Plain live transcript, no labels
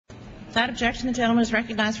Without objection, the gentleman is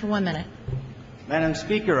recognized for 1 minute. Madam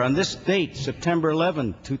Speaker, on this date, September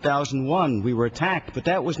 11, 2001, we were attacked, but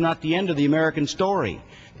that was not the end of the American story.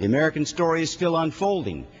 The American story is still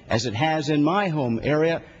unfolding, as it has in my home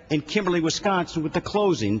area in Kimberly, Wisconsin, with the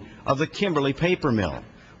closing of the Kimberly paper mill.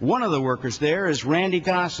 One of the workers there is Randy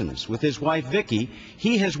Gossans with his wife Vicki.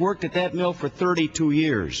 He has worked at that mill for 32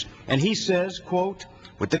 years, and he says, quote,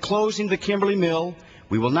 "With the closing of the Kimberly mill,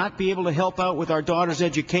 we will not be able to help out with our daughter's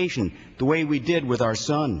education the way we did with our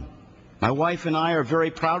son. My wife and I are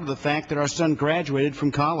very proud of the fact that our son graduated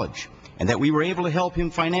from college and that we were able to help him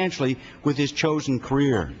financially with his chosen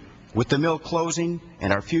career. With the mill closing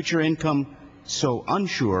and our future income so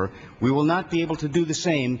unsure, we will not be able to do the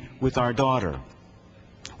same with our daughter."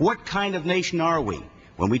 What kind of nation are we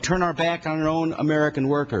when we turn our back on our own American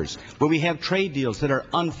workers, when we have trade deals that are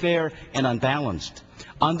unfair and unbalanced?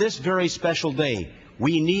 On this very special day,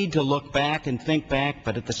 we need to look back and think back,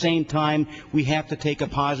 but at the same time, we have to take a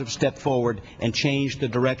positive step forward and change the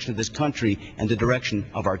direction of this country and the direction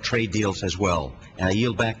of our trade deals as well. And I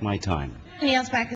yield back my time. He yields back